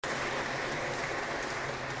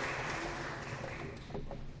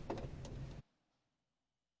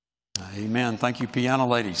Amen. Thank you, piano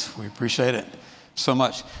ladies. We appreciate it so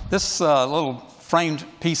much. This little framed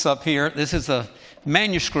piece up here, this is a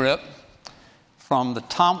manuscript from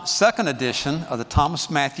the second edition of the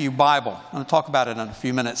Thomas Matthew Bible. I'm going to talk about it in a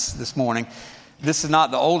few minutes this morning. This is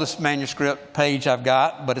not the oldest manuscript page I've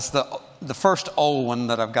got, but it's the first old one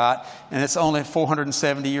that I've got, and it's only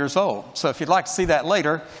 470 years old. So if you'd like to see that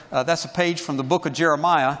later, that's a page from the book of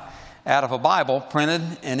Jeremiah out of a Bible printed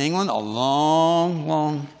in England a long,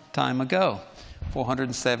 long time ago,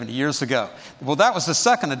 470 years ago. Well, that was the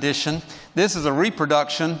second edition. This is a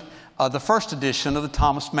reproduction of the first edition of the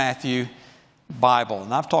Thomas Matthew Bible.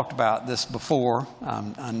 And I've talked about this before.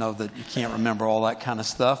 I know that you can't remember all that kind of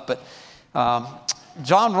stuff, but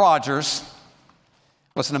John Rogers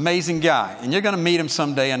was an amazing guy, and you're going to meet him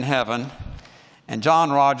someday in heaven. And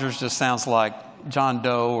John Rogers just sounds like John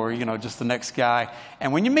Doe or, just the next guy.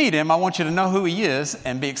 And when you meet him, I want you to know who he is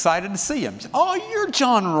and be excited to see him. Oh, you're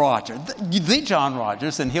John Rogers, the John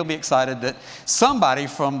Rogers. And he'll be excited that somebody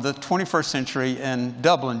from the 21st century in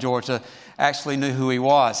Dublin, Georgia, actually knew who he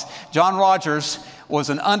was. John Rogers was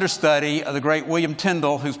an understudy of the great William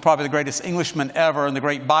Tyndale, who's probably the greatest Englishman ever and the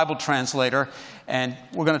great Bible translator. And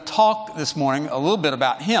we're going to talk this morning a little bit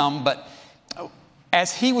about him, but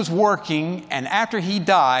as he was working and after he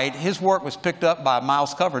died, his work was picked up by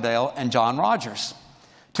Miles Coverdale and John Rogers.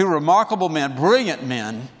 Two remarkable men, brilliant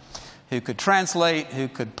men, who could translate, who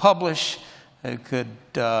could publish, who could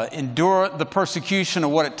endure the persecution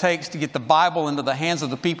of what it takes to get the Bible into the hands of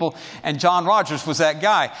the people. And John Rogers was that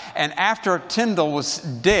guy. And after Tyndale was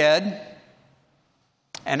dead,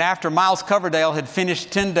 and after Miles Coverdale had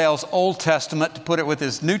finished Tyndale's Old Testament to put it with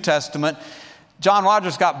his New Testament, John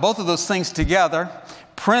Rogers got both of those things together,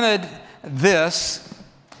 printed this,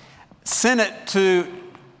 sent it to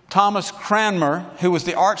Thomas Cranmer, who was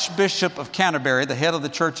the Archbishop of Canterbury, the head of the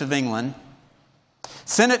Church of England,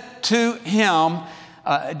 sent it to him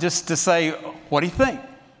just to say, what do you think?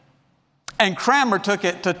 And Cranmer took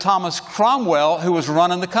it to Thomas Cromwell, who was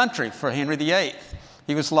running the country for Henry VIII.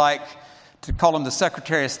 He was like, to call him the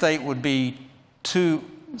Secretary of State would be too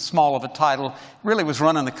small of a title, really was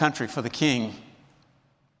running the country for the king.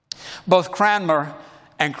 Both Cranmer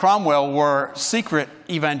and Cromwell were secret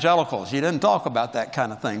evangelicals. You didn't talk about that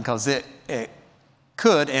kind of thing because it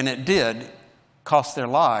could, and it did, cost their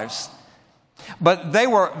lives. But they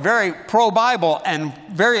were very pro-Bible and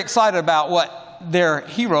very excited about what their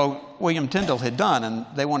hero, William Tyndale, had done, and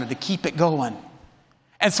they wanted to keep it going.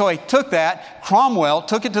 And so he took that, Cromwell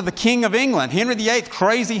took it to the King of England, Henry VIII,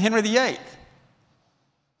 crazy Henry VIII.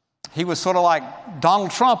 He was sort of like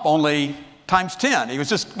Donald Trump, only times 10. He was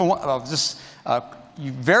just a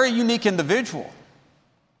very unique individual.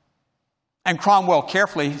 And Cromwell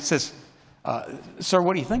carefully says, sir,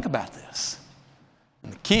 what do you think about this?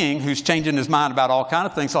 And the king, who's changing his mind about all kinds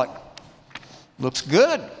of things, like, looks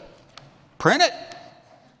good. Print it.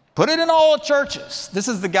 Put it in all the churches. This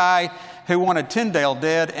is the guy who wanted Tyndale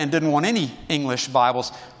dead and didn't want any English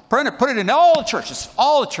Bibles. Print it. Put it in all the churches.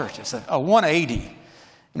 All the churches. A 180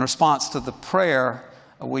 in response to the prayer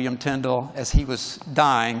of William Tyndale as he was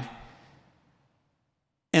dying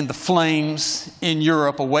in the flames in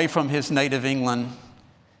Europe away from his native England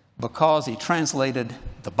because he translated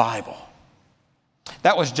the Bible.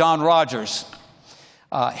 That was John Rogers.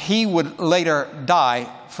 He would later die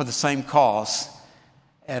for the same cause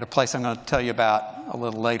at a place I'm going to tell you about a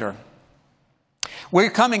little later. We're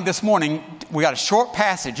coming this morning, we got a short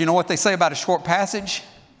passage. You know what they say about a short passage?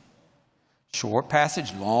 Short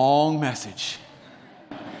passage, long message.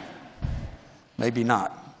 Maybe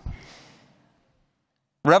not.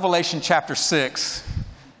 Revelation chapter 6,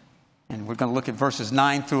 and we're going to look at verses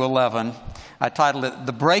 9 through 11. I titled it,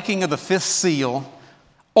 The Breaking of the Fifth Seal,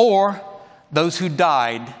 or Those Who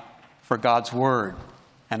Died for God's Word.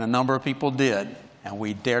 And a number of people did, and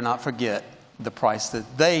we dare not forget the price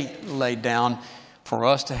that they laid down for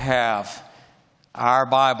us to have our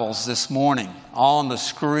Bibles this morning on the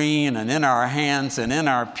screen and in our hands and in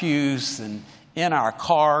our pews and in our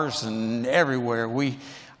cars and everywhere. We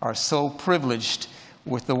are so privileged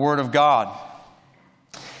with the Word of God.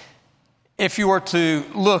 If you were to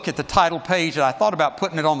look at the title page, I thought about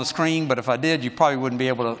putting it on the screen, but if I did, you probably wouldn't be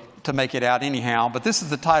able to make it out anyhow. But this is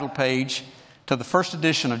the title page to the first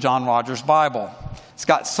edition of John Rogers' Bible. It's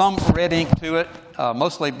got some red ink to it,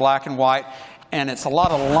 mostly black and white, and it's a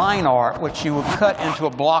lot of line art, which you would cut into a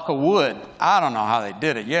block of wood. I don't know how they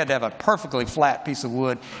did it. You had to have a perfectly flat piece of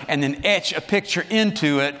wood and then etch a picture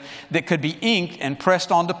into it that could be inked and pressed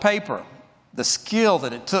onto paper. The skill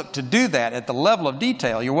that it took to do that at the level of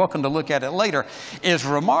detail, you're welcome to look at it later, is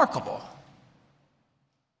remarkable.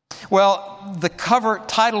 Well, the cover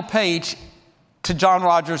title page to John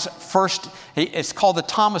Rogers' first, it's called the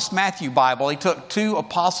Thomas Matthew Bible. He took two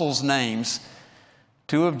apostles' names,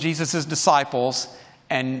 two of Jesus' disciples,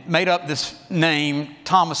 and made up this name,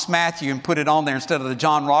 Thomas Matthew, and put it on there instead of the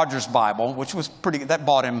John Rogers Bible, which was that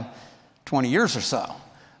bought him 20 years or so,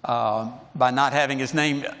 by not having his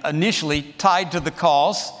name initially tied to the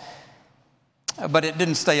cause. But it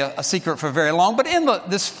didn't stay a secret for very long. But in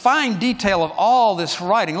this fine detail of all this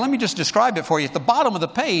writing, let me just describe it for you. At the bottom of the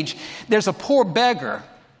page, there's a poor beggar.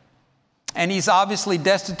 And he's obviously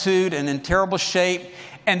destitute and in terrible shape.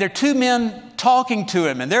 And there are two men talking to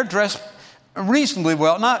him. And they're dressed reasonably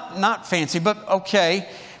well. Not fancy, but okay.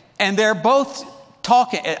 And they're both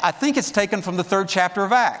talking. I think it's taken from the 3rd chapter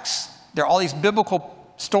of Acts. There are all these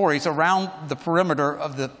biblical stories around the perimeter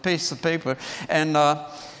of the piece of paper. And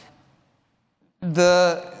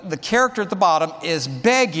the character at the bottom is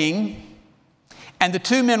begging, and the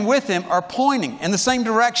two men with him are pointing in the same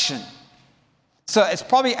direction. So it's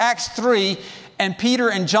probably Acts 3, and Peter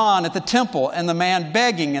and John at the temple, and the man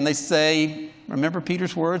begging, and they say, remember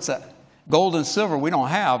Peter's words, that gold and silver we don't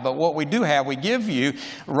have, but what we do have we give you.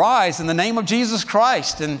 Rise in the name of Jesus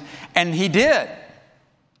Christ. And he did.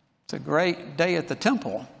 It's a great day at the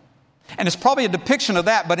temple. And it's probably a depiction of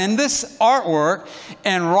that. But in this artwork,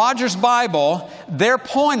 in Rogers' Bible, they're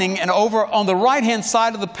pointing, and over on the right-hand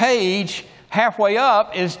side of the page, halfway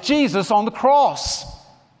up, is Jesus on the cross.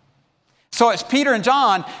 So it's Peter and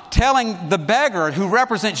John telling the beggar who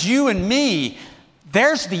represents you and me,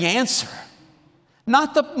 there's the answer.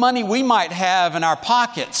 Not the money we might have in our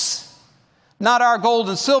pockets, not our gold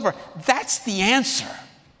and silver. That's the answer.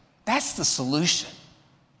 That's the solution.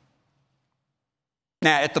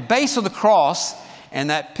 Now, at the base of the cross, in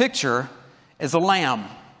that picture, is a lamb.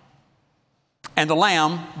 And the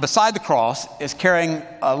lamb, beside the cross, is carrying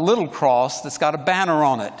a little cross that's got a banner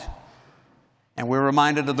on it. And we're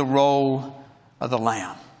reminded of the role of the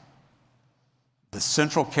lamb, the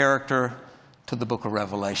central character to the book of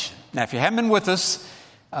Revelation. Now, if you haven't been with us,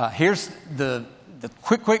 here's the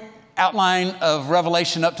quick outline of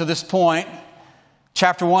Revelation up to this point.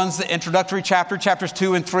 Chapter 1's the introductory chapter. Chapters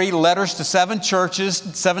 2 and 3, letters to 7 churches,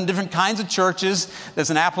 7 different kinds of churches. There's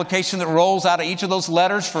an application that rolls out of each of those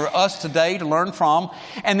letters for us today to learn from.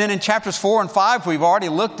 And then in chapters 4 and 5, we've already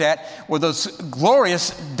looked at, were those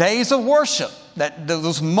glorious days of worship,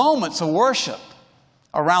 those moments of worship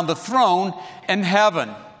around the throne in heaven,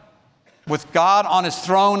 with God on his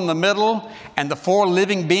throne in the middle, and the 4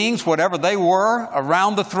 living beings, whatever they were,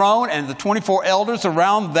 around the throne, and the 24 elders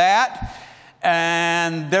around that.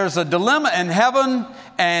 And there's a dilemma in heaven,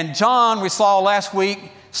 and John, we saw last week,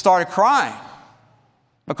 started crying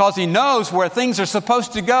because he knows where things are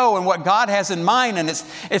supposed to go and what God has in mind, and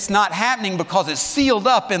it's not happening because it's sealed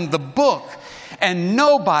up in the book, and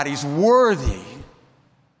nobody's worthy,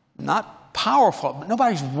 not powerful, but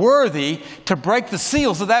nobody's worthy to break the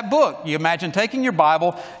seals of that book. You imagine taking your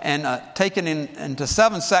Bible and taking it into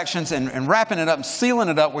 7 sections and wrapping it up and sealing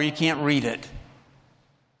it up where you can't read it.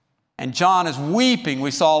 And John is weeping, we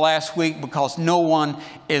saw last week, because no one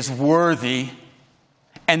is worthy.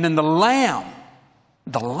 And then the Lamb,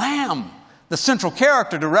 the central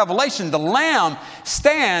character to Revelation, the Lamb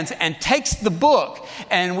stands and takes the book.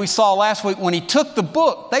 And we saw last week when he took the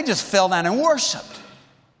book, they just fell down and worshiped.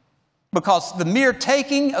 Because the mere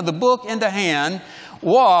taking of the book into hand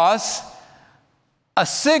was a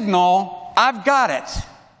signal, I've got it.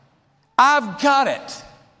 I've got it.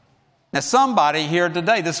 Now, somebody here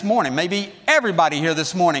today, this morning, maybe everybody here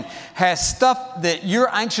this morning, has stuff that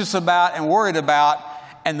you're anxious about and worried about,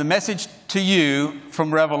 and the message to you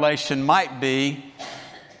from Revelation might be,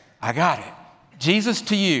 I got it. Jesus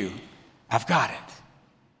to you, I've got it.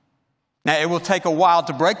 Now, it will take a while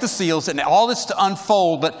to break the seals and all this to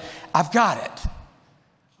unfold, but I've got it.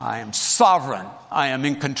 I am sovereign. I am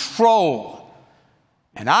in control.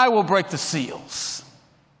 And I will break the seals.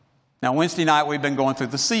 Now, Wednesday night, we've been going through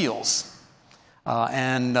the seals.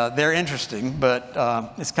 And they're interesting, but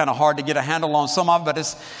it's kind of hard to get a handle on some of it. But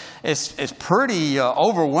it's pretty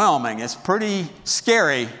overwhelming. It's pretty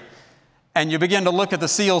scary. And you begin to look at the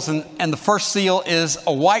seals, and the first seal is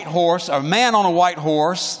a white horse, a man on a white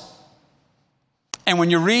horse. And when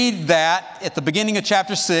you read that at the beginning of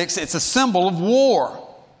chapter 6, it's a symbol of war.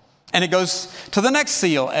 And it goes to the next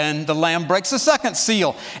seal, and the Lamb breaks the second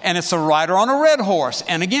seal, and it's a rider on a red horse.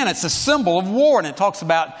 And again, it's a symbol of war, and it talks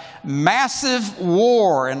about massive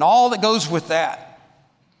war and all that goes with that.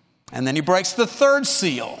 And then he breaks the third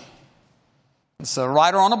seal. It's a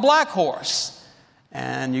rider on a black horse.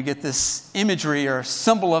 And you get this imagery or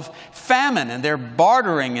symbol of famine, and they're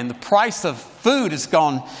bartering, and the price of food has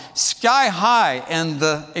gone sky high in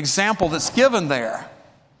the example that's given there.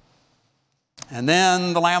 And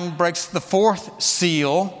then the Lamb breaks the fourth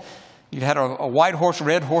seal. You had a white horse,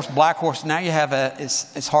 red horse, black horse. Now you have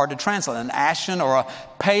it's hard to translate, an ashen or a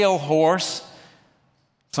pale horse.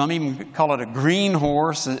 Some even call it a green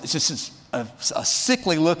horse. It's just a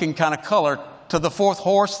sickly looking kind of color to the fourth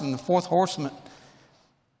horse and the fourth horseman.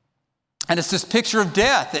 And it's this picture of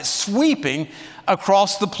death that's sweeping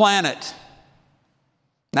across the planet.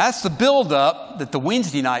 That's the buildup that the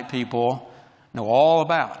Wednesday night people know all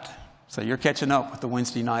about. So you're catching up with the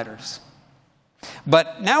Wednesday nighters.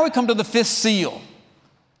 But now we come to the fifth seal.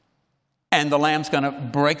 And the Lamb's going to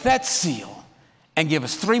break that seal and give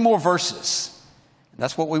us 3 more verses.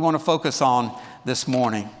 That's what we want to focus on this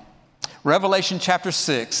morning. Revelation chapter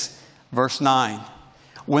 6, verse 9.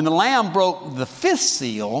 When the Lamb broke the fifth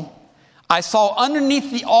seal, I saw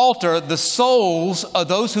underneath the altar the souls of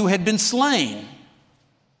those who had been slain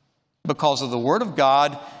because of the word of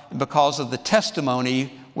God and because of the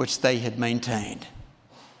testimony which they had maintained.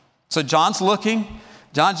 So John's looking.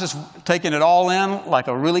 John's just taking it all in like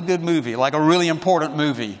a really good movie, like a really important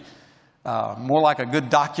movie, more like a good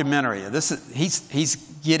documentary. He's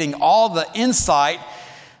getting all the insight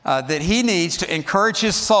that he needs to encourage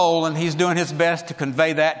his soul, and he's doing his best to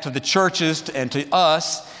convey that to the churches and to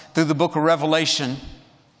us through the book of Revelation.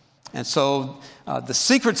 And so the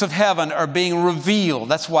secrets of heaven are being revealed.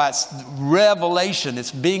 That's why it's revelation.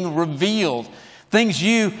 It's being revealed. Things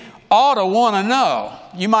you ought to want to know.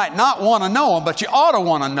 You might not want to know them, but you ought to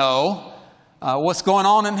want to know what's going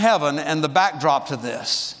on in heaven and the backdrop to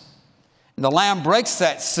this. And the Lamb breaks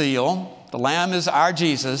that seal. The Lamb is our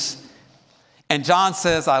Jesus. And John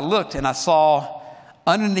says, I looked and I saw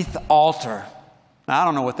underneath the altar. Now, I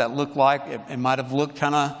don't know what that looked like. It might have looked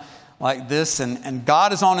kind of like this. And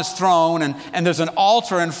God is on his throne. And there's an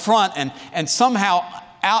altar in front. And somehow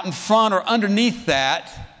out in front or underneath that,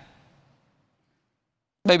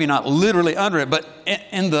 maybe not literally under it, but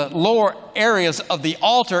in the lower areas of the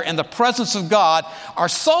altar and the presence of God are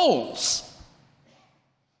souls.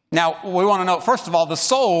 Now, we want to know, first of all, the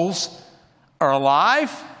souls are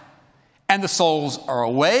alive, and the souls are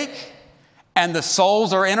awake, and the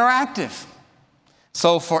souls are interactive.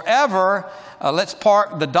 So forever, let's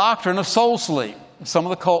park the doctrine of soul sleep. Some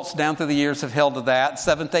of the cults down through the years have held to that.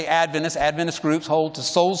 Seventh-day Adventist groups hold to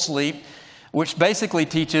soul sleep, which basically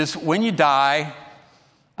teaches when you die,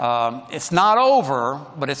 it's not over,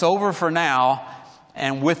 but it's over for now.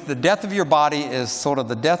 And with the death of your body is sort of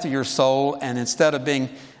the death of your soul. And instead of being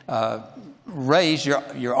raised,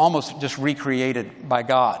 you're almost just recreated by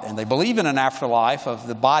God. And they believe in an afterlife of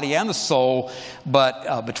the body and the soul.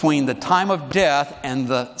 But between the time of death and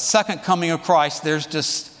the second coming of Christ, there's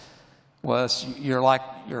just,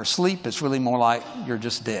 you're asleep. It's really more like you're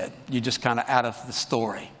just dead. You're just kind of out of the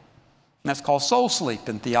story. And that's called soul sleep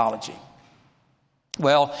in theology.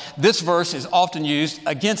 Well, this verse is often used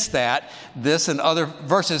against that. This and other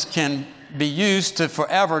verses can be used to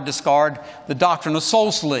forever discard the doctrine of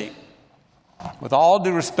soul sleep. With all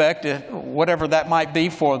due respect, whatever that might be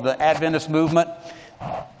for the Adventist movement,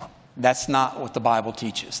 that's not what the Bible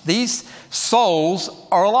teaches. These souls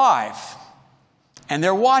are alive, and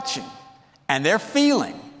they're watching, and they're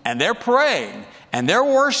feeling, and they're praying, and they're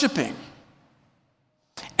worshiping.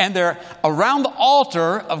 And they're around the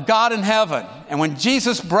altar of God in heaven. And when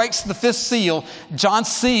Jesus breaks the fifth seal, John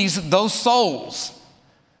sees those souls.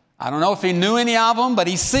 I don't know if he knew any of them, but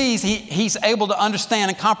he sees, he's able to understand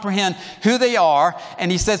and comprehend who they are.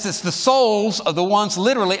 And he says it's the souls of the ones,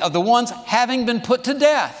 literally, of the ones having been put to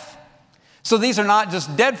death. So these are not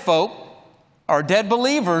just dead folk or dead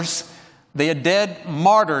believers. They are dead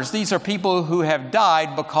martyrs. These are people who have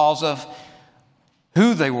died because of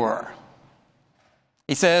who they were.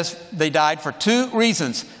 He says they died for 2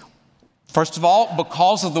 reasons. First of all,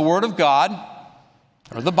 because of the Word of God,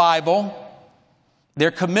 or the Bible.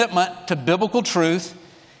 Their commitment to biblical truth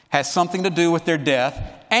has something to do with their death,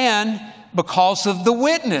 and because of the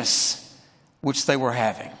witness which they were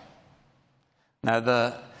having. Now,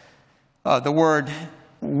 the word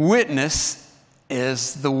witness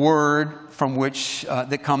is the word from which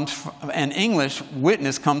that comes from, in English,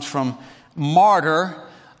 witness comes from martyr.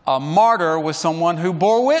 A martyr was someone who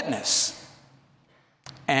bore witness.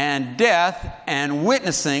 And death and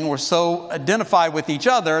witnessing were so identified with each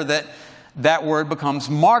other that word becomes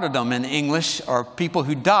martyrdom in English, or people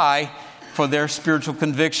who die for their spiritual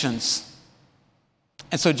convictions.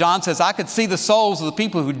 And so John says, I could see the souls of the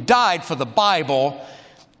people who died for the Bible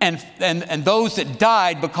and those that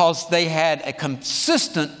died because they had a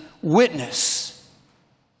consistent witness.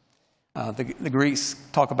 The Greeks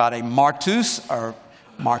talk about a martus or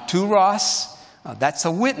marturos. That's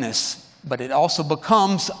a witness, but it also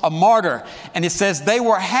becomes a martyr. And it says they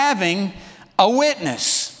were having a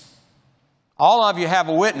witness. All of you have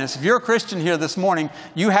a witness. If you're a Christian here this morning,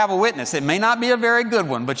 you have a witness. It may not be a very good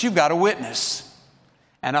one, but you've got a witness.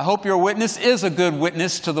 And I hope your witness is a good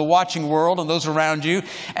witness to the watching world and those around you.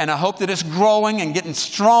 And I hope that it's growing and getting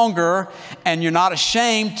stronger and you're not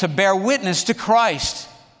ashamed to bear witness to Christ.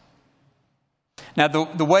 Now,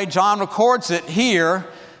 the way John records it here,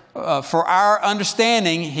 for our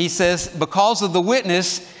understanding, he says, because of the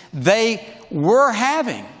witness they were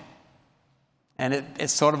having. And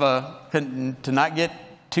it's sort of to not get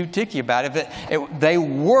too ticky about it, they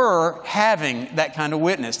were having that kind of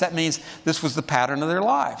witness. That means this was the pattern of their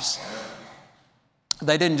lives.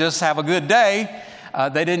 They didn't just have a good day.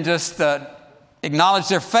 They didn't just acknowledge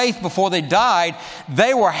their faith before they died.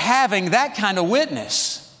 They were having that kind of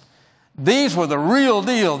witness. These were the real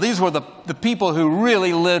deal. These were the people who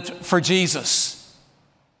really lived for Jesus.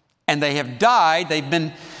 And they have died.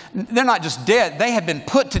 They're not just dead. They have been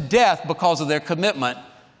put to death because of their commitment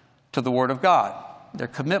to the Word of God, their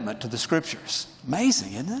commitment to the Scriptures.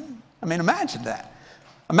 Amazing, isn't it? I mean, imagine that.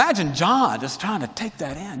 Imagine John just trying to take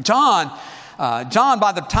that in. John,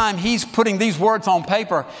 by the time he's putting these words on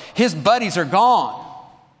paper, his buddies are gone.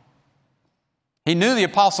 He knew the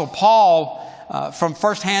Apostle Paul from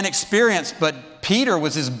firsthand experience, but Peter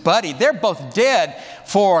was his buddy. They're both dead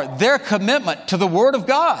for their commitment to the Word of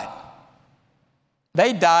God.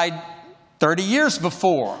 They died 30 years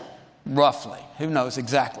before, roughly. Who knows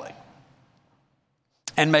exactly?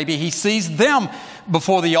 And maybe he sees them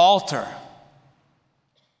before the altar.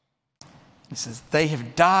 He says, they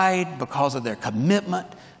have died because of their commitment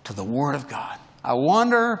to the Word of God. I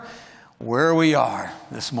wonder where we are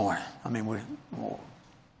this morning. I mean,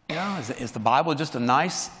 is the Bible just a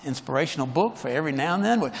nice inspirational book for every now and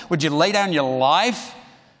then? Would you lay down your life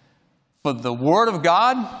for the Word of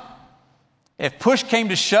God? If push came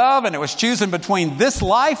to shove and it was choosing between this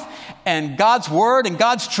life and God's Word and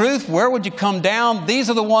God's truth, where would you come down?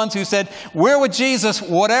 These are the ones who said, we're with Jesus,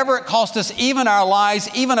 whatever it cost us, even our lives,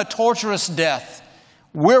 even a torturous death.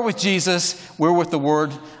 We're with Jesus, we're with the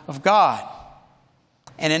Word of God.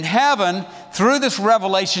 And in heaven, through this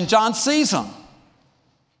revelation, John sees them.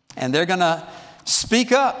 And they're going to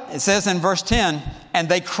speak up. It says in verse 10, and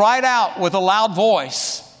they cried out with a loud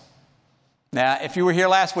voice. Now, if you were here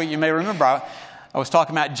last week, you may remember I was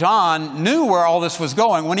talking about John knew where all this was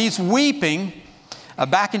going. When he's weeping,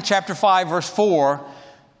 back in chapter 5, verse 4,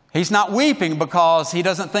 he's not weeping because he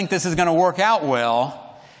doesn't think this is going to work out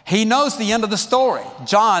well. He knows the end of the story.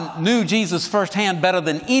 John knew Jesus firsthand better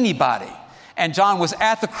than anybody. And John was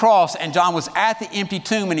at the cross, and John was at the empty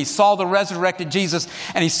tomb, and he saw the resurrected Jesus,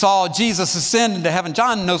 and he saw Jesus ascend into heaven.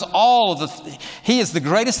 John knows all of he is the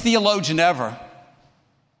greatest theologian ever.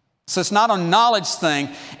 So it's not a knowledge thing,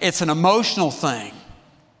 it's an emotional thing.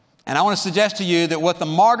 And I want to suggest to you that what the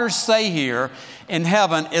martyrs say here in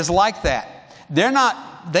heaven is like that.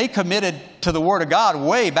 They committed to the Word of God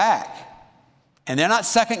way back. And they're not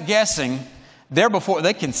second guessing.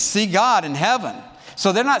 They can see God in heaven.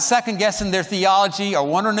 So they're not second guessing their theology or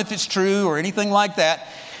wondering if it's true or anything like that.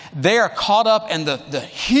 They are caught up in the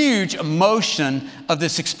huge emotion of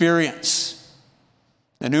this experience.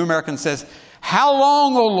 The New American says, how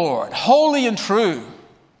long, O Lord, holy and true?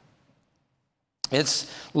 It's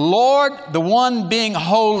Lord, the one being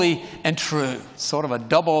holy and true. Sort of a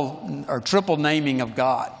double or triple naming of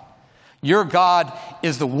God. Your God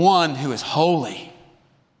is the one who is holy.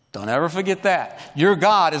 Don't ever forget that. Your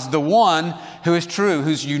God is the one who is true,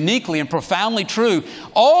 who's uniquely and profoundly true.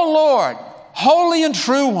 O Lord, holy and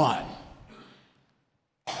true one.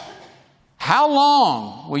 How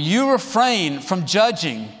long will you refrain from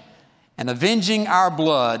judging and avenging our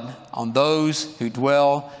blood on those who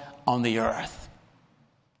dwell on the earth?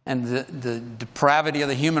 And the depravity of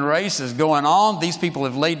the human race is going on. These people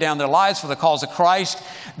have laid down their lives for the cause of Christ.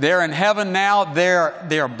 They're in heaven now.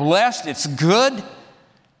 They're blessed. It's good.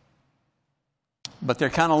 But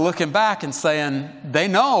they're kind of looking back and saying, they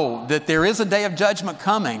know that there is a day of judgment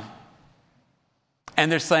coming.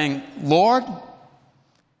 And they're saying, Lord,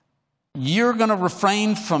 you're going to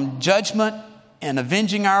refrain from judgment and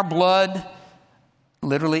avenging our blood,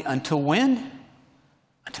 literally, until when?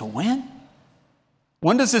 Until when?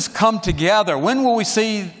 When does this come together? When will we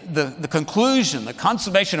see the conclusion, the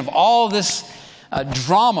consummation of all this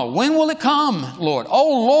drama? When will it come, Lord?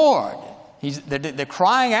 Oh, Lord. They're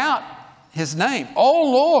crying out His name.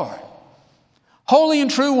 Oh, Lord. Holy and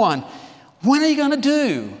true one. When are you going to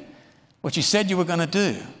do what you said you were going to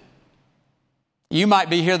do? You might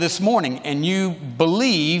be here this morning and you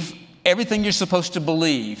believe everything you're supposed to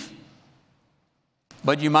believe.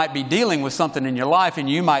 But you might be dealing with something in your life and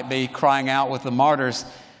you might be crying out with the martyrs,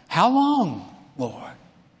 how long, Lord?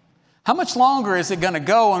 How much longer is it going to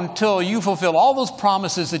go until you fulfill all those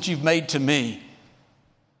promises that you've made to me?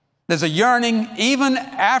 There's a yearning, even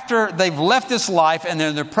after they've left this life and they're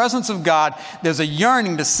in the presence of God, there's a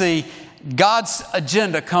yearning to see God's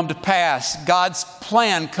agenda come to pass, God's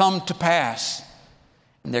plan come to pass.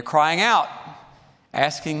 And they're crying out,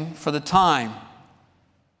 asking for the time.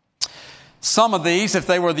 Some of these, if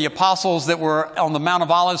they were the apostles that were on the Mount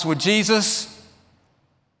of Olives with Jesus,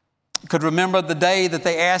 could remember the day that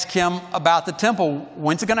they asked him about the temple.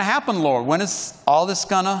 When's it going to happen, Lord? When is all this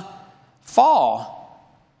going to fall?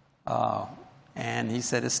 And he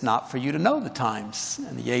said, it's not for you to know the times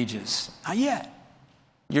and the ages. Not yet.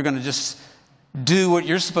 You're going to just do what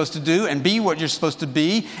you're supposed to do and be what you're supposed to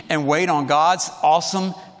be and wait on God's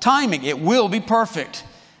awesome timing. It will be perfect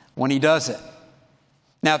when he does it.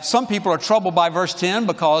 Now, some people are troubled by verse 10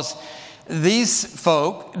 because these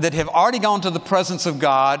folk that have already gone to the presence of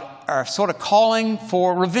God are sort of calling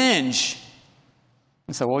for revenge.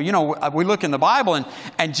 And so, well, you know, we look in the Bible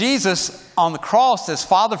and Jesus on the cross says,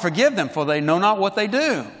 Father, forgive them, for they know not what they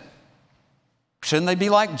do. Shouldn't they be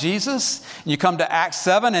like Jesus? And you come to Acts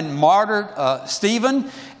 7 and martyr Stephen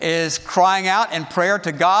is crying out in prayer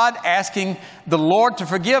to God, asking the Lord to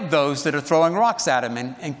forgive those that are throwing rocks at him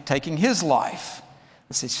and taking his life.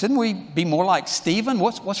 I say, shouldn't we be more like Stephen?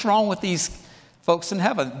 What's wrong with these folks in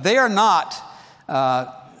heaven? They're not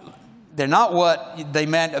what they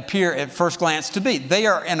meant appear at first glance to be. They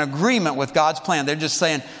are in agreement with God's plan. They're just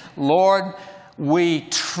saying, Lord, we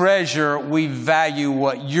treasure, we value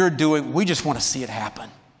what you're doing. We just want to see it happen.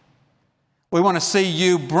 We want to see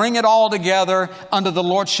you bring it all together under the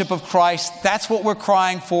lordship of Christ. That's what we're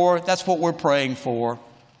crying for. That's what we're praying for.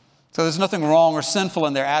 So there's nothing wrong or sinful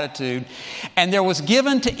in their attitude. And there was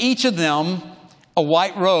given to each of them a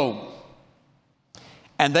white robe.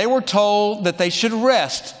 And they were told that they should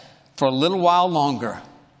rest for a little while longer.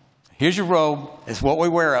 Here's your robe. It's what we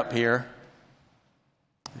wear up here.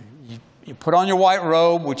 You put on your white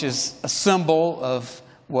robe, which is a symbol of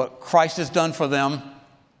what Christ has done for them.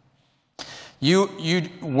 You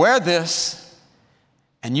wear this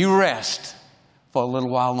and you rest for a little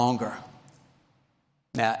while longer.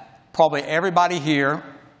 Now, probably everybody here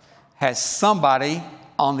has somebody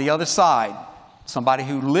on the other side, somebody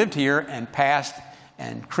who lived here and passed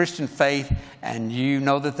and Christian faith, and you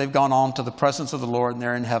know that they've gone on to the presence of the Lord and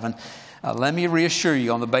they're in heaven. Let me reassure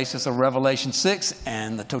you on the basis of Revelation 6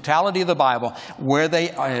 and the totality of the Bible, where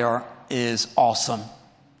they are is awesome.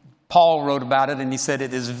 Paul wrote about it and he said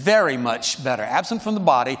it is very much better. Absent from the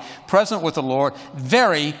body, present with the Lord,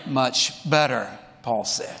 very much better, Paul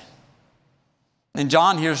said. And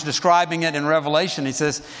John here is describing it in Revelation. He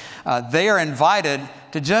says they are invited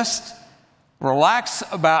to just relax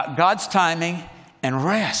about God's timing and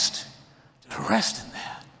rest. Rest in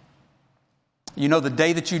that. You know the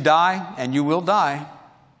day that you die, and you will die.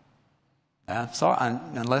 Sorry,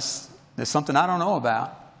 unless there's something I don't know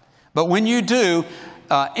about. But when you do,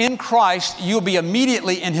 in Christ, you'll be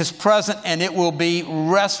immediately in His presence, and it will be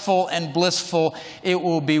restful and blissful. It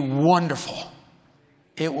will be wonderful.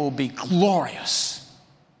 It will be glorious.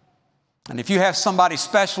 And if you have somebody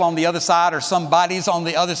special on the other side or somebody's on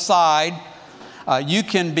the other side, you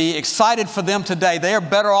can be excited for them today. They are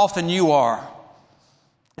better off than you are.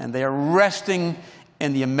 And they are resting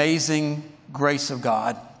in the amazing grace of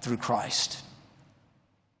God through Christ.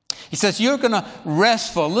 He says, you're going to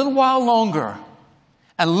rest for a little while longer.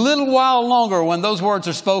 And a little while longer, when those words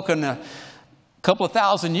are spoken, a couple of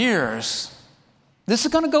thousand years, this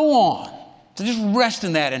is going to go on. So just rest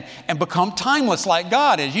in that and become timeless like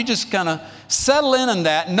God is. You just kind of settle in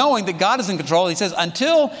that, knowing that God is in control. He says,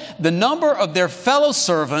 until the number of their fellow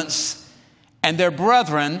servants and their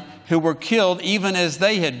brethren who were killed, even as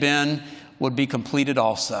they had been, would be completed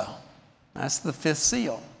also. That's the fifth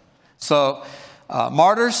seal. So,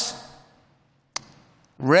 martyrs,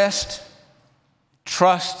 rest,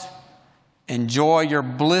 trust, enjoy your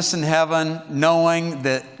bliss in heaven, knowing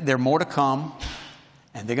that there's more to come.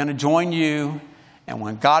 And they're going to join you. And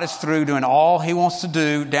when God is through doing all He wants to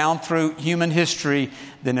do down through human history,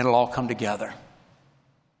 then it'll all come together.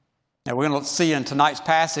 Now we're going to see in tonight's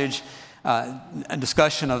passage a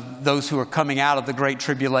discussion of those who are coming out of the Great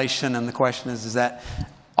Tribulation. And the question is that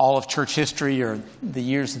all of church history or the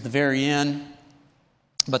years at the very end?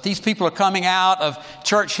 But these people are coming out of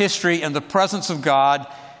church history in the presence of God.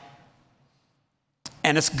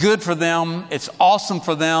 And it's good for them, it's awesome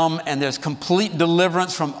for them, and there's complete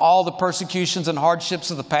deliverance from all the persecutions and hardships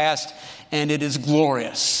of the past, and it is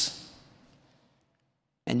glorious.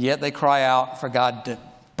 And yet they cry out for God to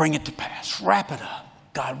bring it to pass, wrap it up.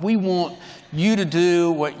 God, we want you to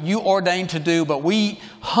do what you ordained to do, but we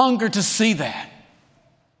hunger to see that.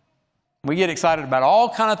 We get excited about all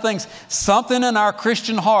kind of things. Something in our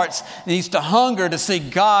Christian hearts needs to hunger to see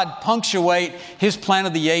God punctuate His plan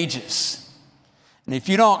of the ages. And if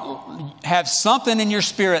you don't have something in your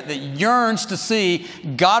spirit that yearns to see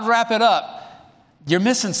God wrap it up, you're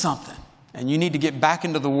missing something. And you need to get back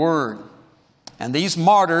into the Word. And these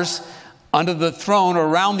martyrs under the throne or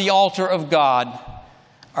around the altar of God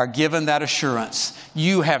are given that assurance.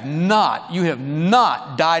 You have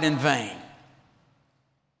not died in vain.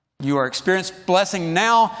 You are experiencing blessing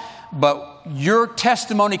now, but your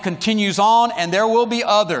testimony continues on, and there will be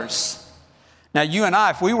others. Now, you and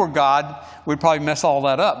I, if we were God, we'd probably mess all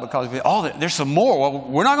that up because there's some more. Well,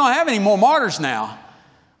 we're not going to have any more martyrs now.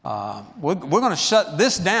 We're going to shut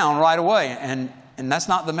this down right away. And that's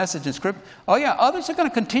not the message in Scripture. Oh, yeah, others are going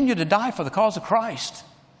to continue to die for the cause of Christ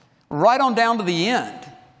right on down to the end.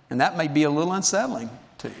 And that may be a little unsettling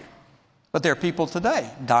to you. But there are people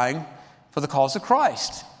today dying for the cause of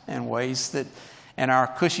Christ in ways that in our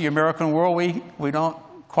cushy American world we don't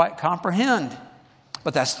quite comprehend.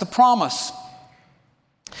 But that's the promise.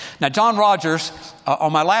 Now, John Rogers,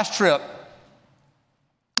 on my last trip,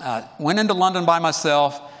 went into London by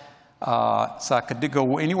myself so I could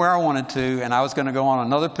go anywhere I wanted to, and I was going to go on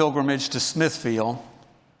another pilgrimage to Smithfield.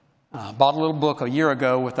 Bought a little book a year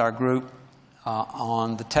ago with our group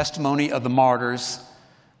on the testimony of the martyrs,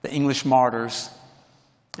 the English martyrs.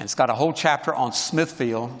 And it's got a whole chapter on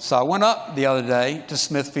Smithfield. So I went up the other day to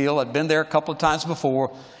Smithfield. I'd been there a couple of times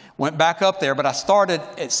before. Went back up there, but I started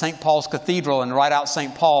at St. Paul's Cathedral, and right out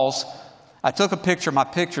St. Paul's, I took a picture. My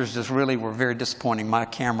pictures just really were very disappointing. My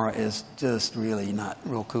camera is just really not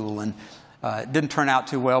real cool, and it didn't turn out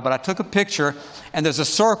too well. But I took a picture, and there's a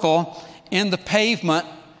circle in the pavement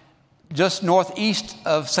just northeast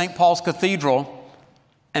of St. Paul's Cathedral,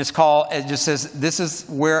 and it just says, this is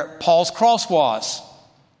where Paul's cross was,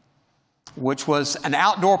 which was an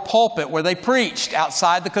outdoor pulpit where they preached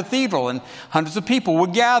outside the cathedral, and hundreds of people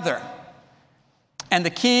would gather. And the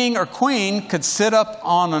king or queen could sit up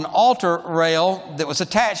on an altar rail that was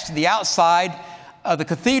attached to the outside of the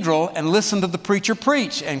cathedral and listen to the preacher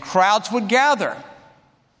preach, and crowds would gather.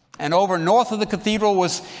 And over north of the cathedral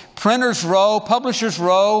was Printers Row, Publishers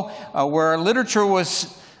Row, where literature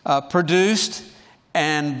was produced.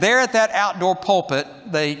 And there at that outdoor pulpit,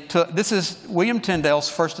 this is William Tyndale's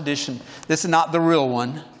first edition. This is not the real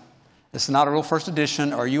one. This is not a real first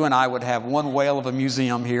edition, or you and I would have one whale of a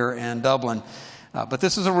museum here in Dublin. But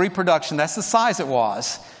this is a reproduction. That's the size it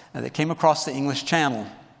was that came across the English Channel.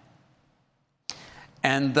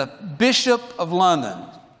 And the Bishop of London,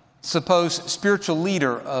 supposed spiritual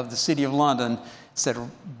leader of the city of London, said,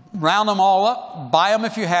 round them all up, buy them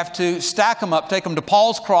if you have to, stack them up, take them to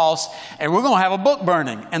Paul's Cross, and we're going to have a book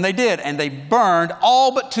burning. And they did. And they burned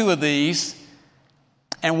all but two of these.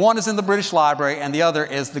 And one is in the British Library, and the other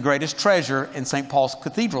is the greatest treasure in St. Paul's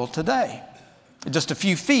Cathedral today. Just a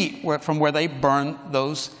few feet from where they burned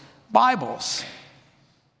those Bibles.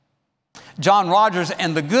 John Rogers,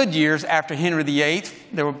 and the good years after Henry VIII,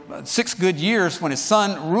 there were 6 good years when his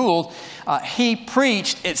son ruled, he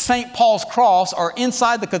preached at St. Paul's Cross, or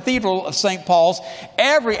inside the Cathedral of St. Paul's,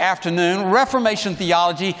 every afternoon, Reformation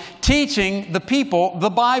theology, teaching the people the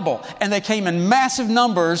Bible. And they came in massive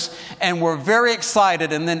numbers and were very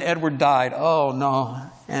excited. And then Edward died. Oh, no.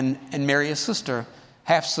 And Mary, his sister,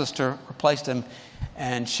 half-sister, replaced him,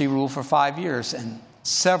 and she ruled for 5 years. And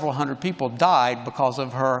several hundred people died because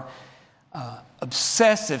of her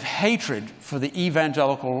obsessive hatred for the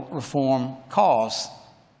evangelical reform cause.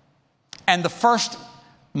 And the first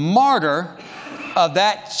martyr of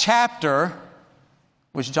that chapter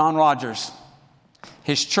was John Rogers.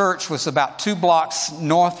 His church was about 2 blocks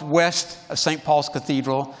northwest of St. Paul's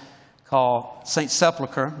Cathedral, called St.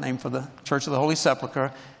 Sepulchre, named for the Church of the Holy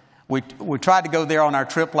Sepulchre. We tried to go there on our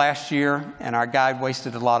trip last year, and our guide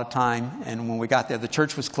wasted a lot of time. And when we got there, the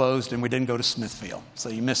church was closed, and we didn't go to Smithfield, so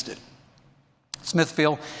you missed it.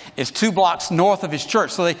 Smithfield is 2 blocks north of his church.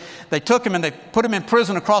 So they took him and they put him in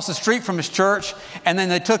prison across the street from his church. And then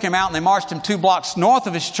they took him out and they marched him 2 blocks north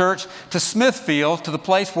of his church to Smithfield, to the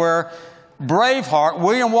place where Braveheart,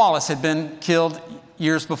 William Wallace, had been killed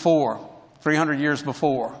years before, 300 years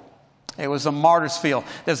before. It was a martyr's field.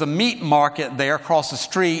 There's a meat market there across the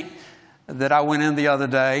street that I went in the other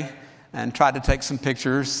day and tried to take some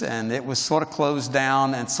pictures, and it was sort of closed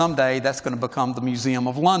down, and someday that's going to become the Museum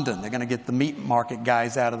of London. They're going to get the meat market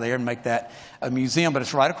guys out of there and make that a museum, but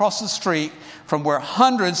it's right across the street from where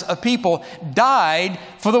hundreds of people died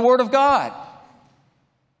for the Word of God.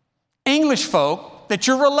 English folk that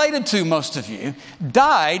you're related to, most of you,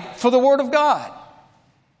 died for the Word of God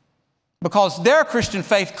because their Christian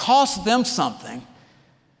faith cost them something.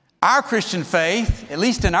 Our Christian faith, at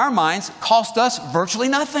least in our minds, cost us virtually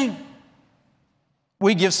nothing.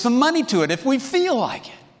 We give some money to it if we feel like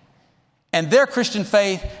it. And their Christian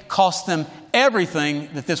faith cost them everything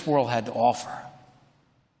that this world had to offer.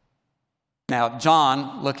 Now,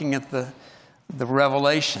 John, looking at the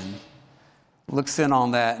Revelation, looks in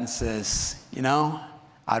on that and says, you know,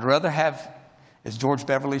 I'd rather have, as George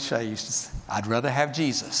Beverly Shea used to say, I'd rather have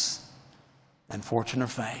Jesus than fortune or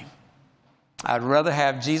fame. I'd rather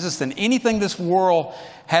have Jesus than anything this world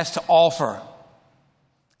has to offer.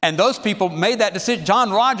 And those people made that decision.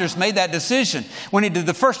 John Rogers made that decision. When he did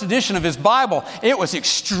the first edition of his Bible, it was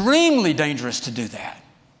extremely dangerous to do that.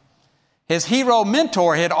 His hero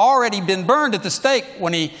mentor had already been burned at the stake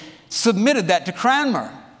when he submitted that to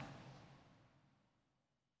Cranmer.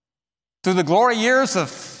 Through the glory years of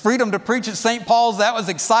freedom to preach at St. Paul's, that was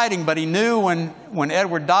exciting, but he knew when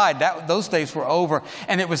Edward died, those days were over,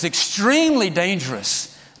 and it was extremely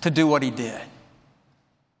dangerous to do what he did.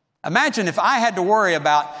 Imagine if I had to worry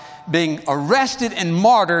about being arrested and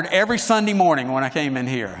martyred every Sunday morning when I came in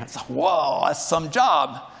here. It's like, whoa, that's some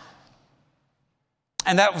job.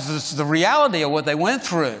 And that was the reality of what they went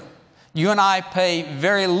through. You and I pay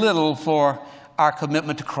very little for our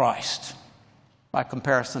commitment to Christ by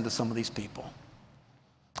comparison to some of these people.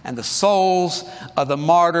 And the souls of the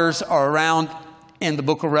martyrs are around in the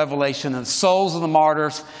book of Revelation. And the souls of the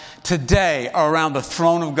martyrs today are around the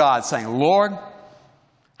throne of God saying, Lord,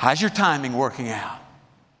 how's your timing working out?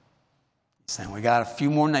 He's saying, we got a few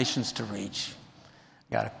more nations to reach.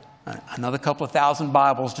 Got another couple of thousand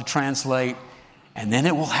Bibles to translate. And then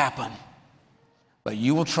it will happen. But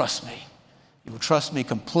you will trust me. You will trust me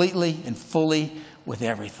completely and fully with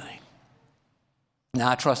everything. Now,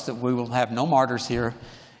 I trust that we will have no martyrs here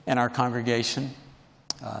in our congregation.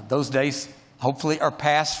 Those days, hopefully, are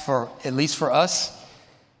past, at least for us.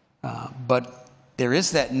 But there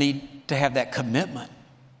is that need to have that commitment.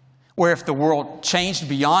 Where if the world changed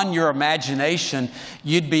beyond your imagination,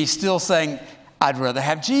 you'd be still saying, I'd rather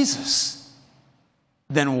have Jesus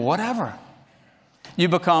than whatever. You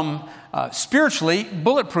become spiritually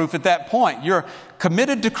bulletproof at that point. You're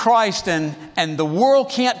committed to Christ and the world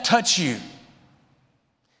can't touch you.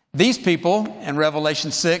 These people in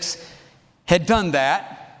Revelation 6 had done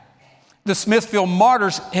that. The Smithfield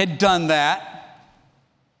martyrs had done that.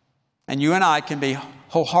 And you and I can be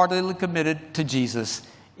wholeheartedly committed to Jesus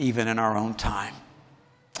even in our own time.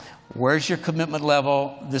 Where's your commitment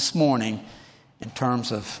level this morning in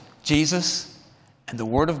terms of Jesus and the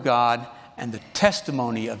Word of God and the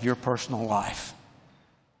testimony of your personal life?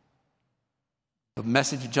 The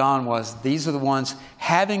message of John was, these are the ones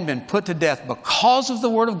having been put to death because of the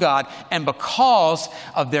Word of God and because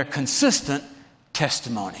of their consistent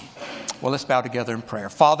testimony. Well, let's bow together in prayer.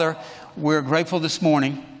 Father, we're grateful this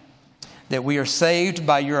morning that we are saved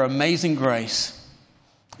by your amazing grace.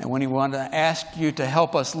 And we want to ask you to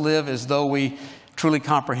help us live as though we truly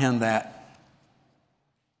comprehend that.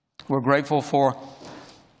 We're grateful for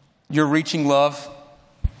your reaching love.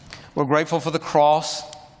 We're grateful for the cross.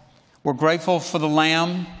 We're grateful for the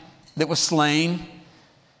Lamb that was slain.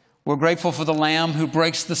 We're grateful for the Lamb who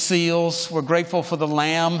breaks the seals. We're grateful for the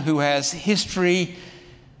Lamb who has history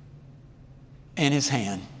in his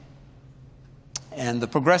hand. And the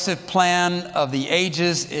progressive plan of the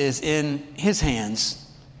ages is in his hands.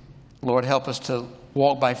 Lord, help us to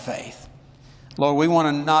walk by faith. Lord, we want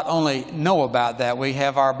to not only know about that, we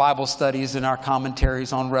have our Bible studies and our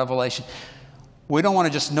commentaries on Revelation. We don't want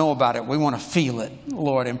to just know about it. We want to feel it.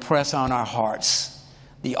 Lord, impress on our hearts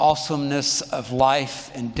the awesomeness of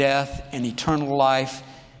life and death and eternal life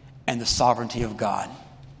and the sovereignty of God.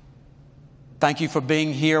 Thank you for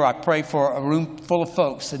being here. I pray for a room full of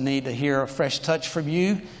folks that need to hear a fresh touch from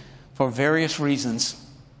you for various reasons.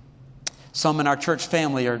 Some in our church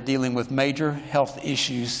family are dealing with major health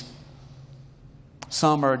issues.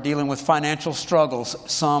 Some are dealing with financial struggles.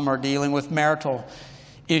 Some are dealing with marital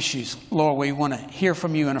issues. Lord, we want to hear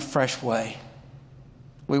from you in a fresh way.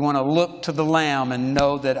 We want to look to the Lamb and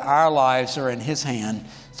know that our lives are in his hand.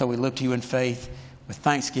 So we look to you in faith with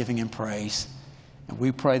thanksgiving and praise. And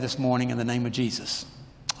we pray this morning in the name of Jesus.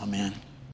 Amen.